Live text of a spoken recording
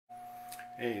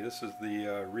Hey, this is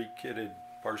the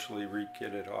partially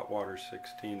rekitted hot water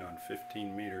 16 on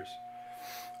 15 meters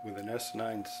with an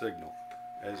S9 signal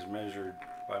as measured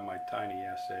by my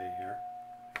TinySA here.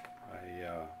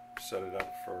 I set it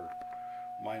up for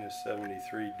minus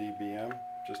 73 dBm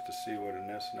just to see what an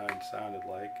S9 sounded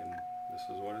like, and this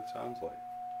is what it sounds like.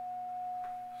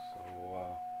 So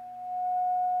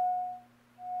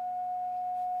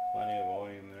plenty of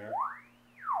volume there.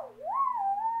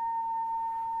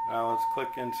 Now let's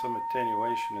click in some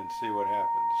attenuation and see what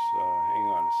happens. Hang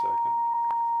on a second.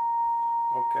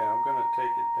 Okay, I'm going to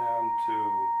take it down to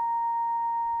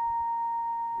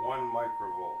 1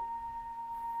 microvolt.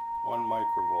 1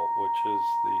 microvolt, which is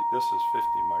this is 50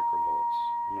 microvolts.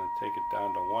 I'm going to take it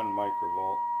down to 1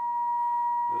 microvolt.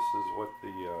 This is what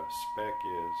the spec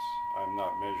is. I'm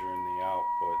not measuring the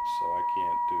output, so I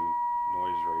can't do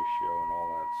noise ratio and all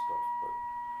that stuff, but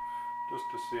just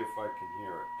to see if I can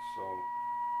hear it. So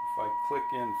if I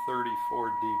click in 34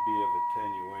 dB of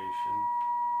attenuation,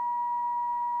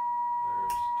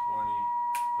 there's 20,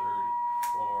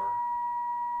 34.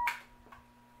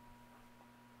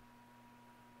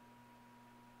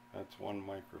 That's 1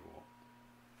 microvolt.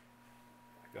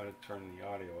 I got to turn the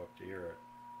audio up to hear it,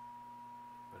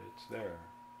 but it's there.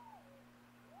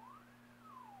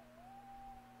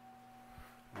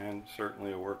 And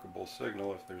certainly a workable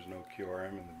signal if there's no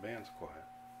QRM and the band's quiet.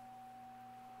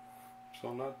 So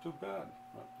not too bad,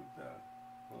 not too bad.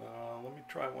 Let me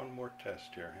try one more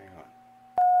test here, hang on.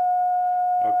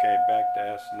 Okay, back to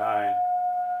S9.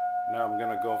 Now I'm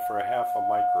going to go for a half a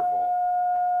microvolt.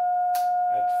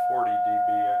 That's 40 dB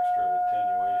extra of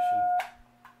attenuation.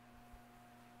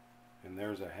 And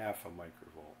there's a half a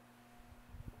microvolt.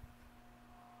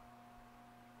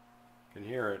 You can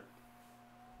hear it.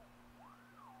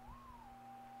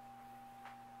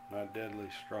 Not deadly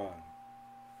strong,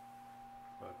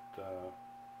 but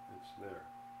it's there.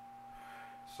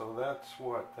 So that's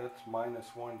what? That's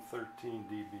minus 113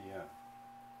 dBm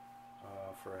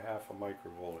for a half a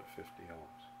microvolt at 50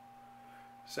 ohms.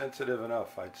 Sensitive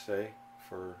enough, I'd say,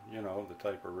 for, you know, the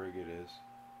type of rig it is.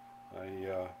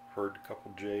 I heard a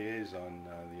couple JAs on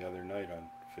the other night on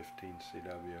 15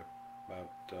 CW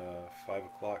about 5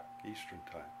 o'clock Eastern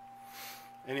time.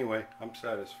 Anyway, I'm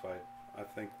satisfied. I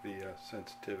think the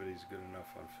sensitivity is good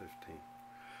enough on 15.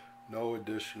 No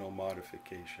additional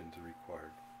modifications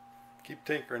required. Keep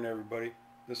tinkering, everybody.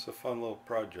 This is a fun little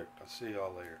project. I'll see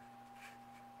y'all later.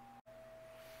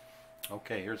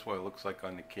 Okay, here's what it looks like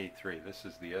on the K3. This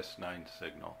is the S9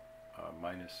 signal,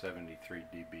 minus 73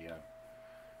 dBm.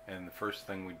 And the first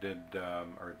thing we did,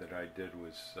 or that I did,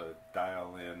 was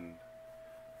dial in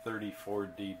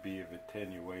 34 dB of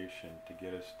attenuation to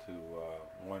get us to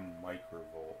 1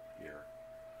 microvolt here.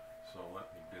 So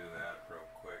let me do that real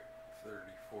quick.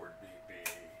 34 dB.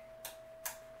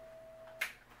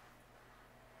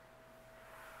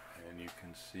 And you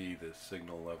can see the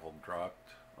signal level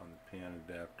dropped on the pan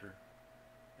adapter,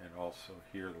 and also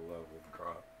hear the level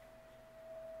drop.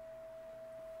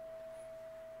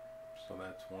 So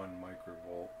that's 1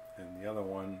 microvolt. And the other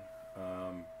one,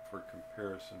 for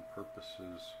comparison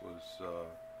purposes, was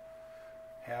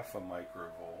half a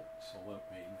microvolt. So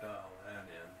let me dial that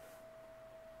in.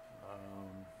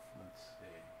 Let's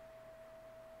see.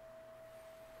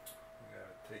 We got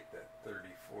to take that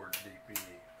 34 dB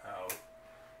out.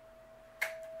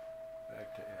 Back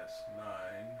to S9.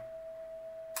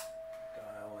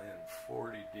 Dial in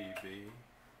 40 dB.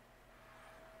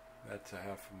 That's a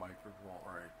half a microvolt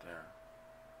right there.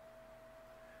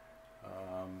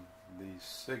 The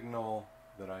signal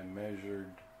that I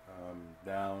measured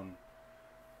down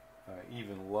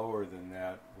even lower than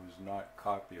that was not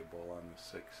copyable on the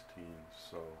 16.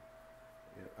 So,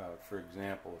 for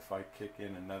example, if I kick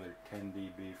in another 10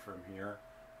 dB from here,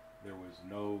 there was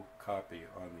no copy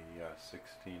on the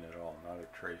 16 at all, not a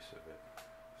trace of it.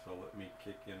 So let me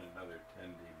kick in another 10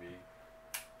 dB.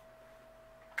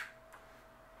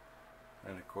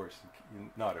 And of course,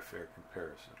 not a fair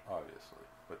comparison, obviously,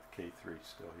 but the K3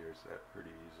 still hears that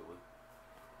pretty easily.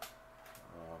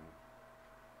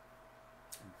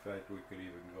 In fact, we could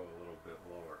even go a little bit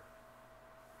lower.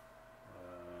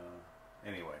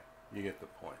 Anyway, you get the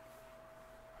point.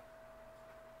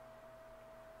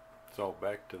 So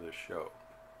back to the show.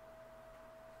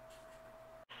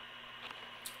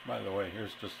 By the way,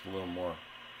 here's just a little more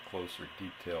closer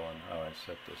detail on how I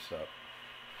set this up.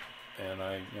 And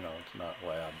you know, it's not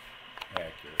lab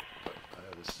accurate, but I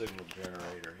have a signal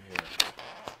generator here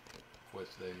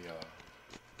with a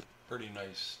pretty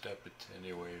nice step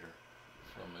attenuator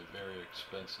from a very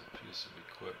expensive piece of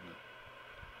equipment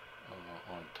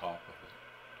on top of it.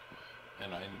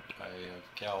 and I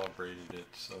have calibrated it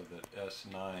so that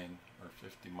S9 or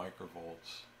 50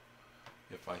 microvolts,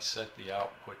 if I set the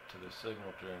output to the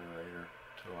signal generator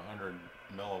to 100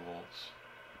 millivolts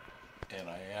and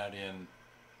I add in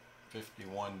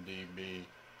 51 dB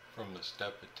from the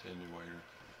step attenuator,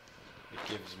 it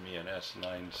gives me an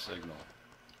S9 signal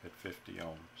at 50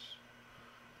 ohms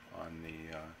on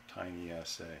the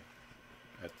TinySA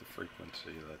at the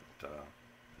frequency that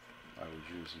I was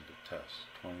using to test,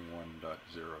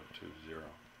 21.020.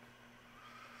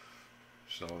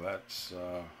 So that's,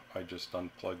 I just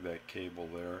unplugged that cable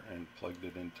there and plugged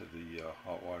it into the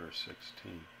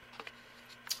HW-16.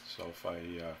 So if I,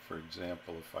 for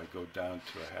example, if I go down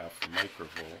to a half a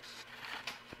microvolt,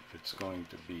 it's going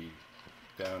to be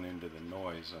down into the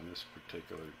noise on this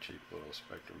particular cheap little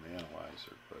spectrum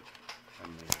analyzer, but let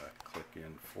me click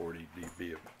in 40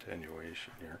 dB of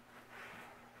attenuation here.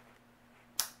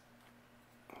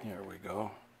 Here we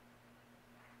go.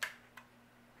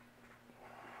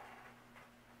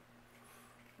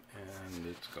 And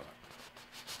it's gone.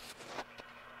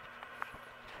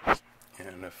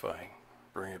 And if I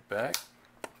bring it back,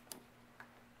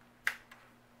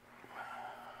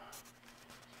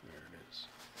 there it is.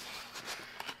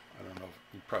 I don't know,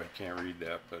 you probably can't read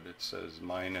that, but it says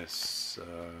minus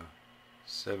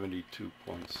 72.6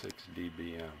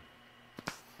 dBm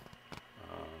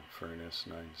for an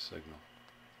S9 signal.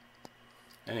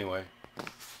 Anyway,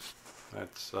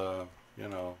 that's, you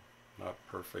know, not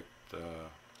perfect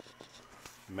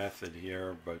method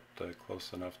here, but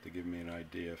close enough to give me an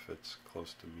idea if it's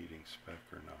close to meeting spec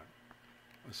or not,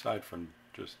 aside from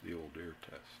just the old ear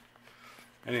test.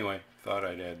 Anyway, thought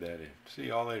I'd add that in. See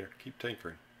y'all later. Keep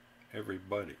tinkering,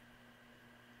 everybody.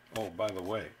 Oh, by the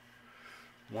way,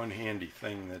 one handy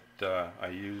thing that I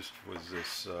used was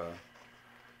this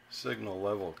signal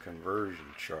level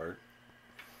conversion chart,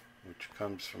 which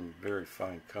comes from a very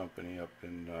fine company up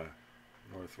in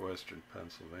northwestern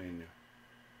Pennsylvania.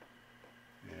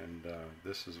 And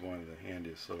this is one of the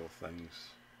handiest little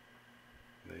things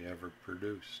they ever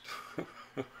produced.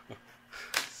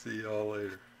 See y'all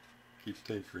later. Keep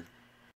tinkering.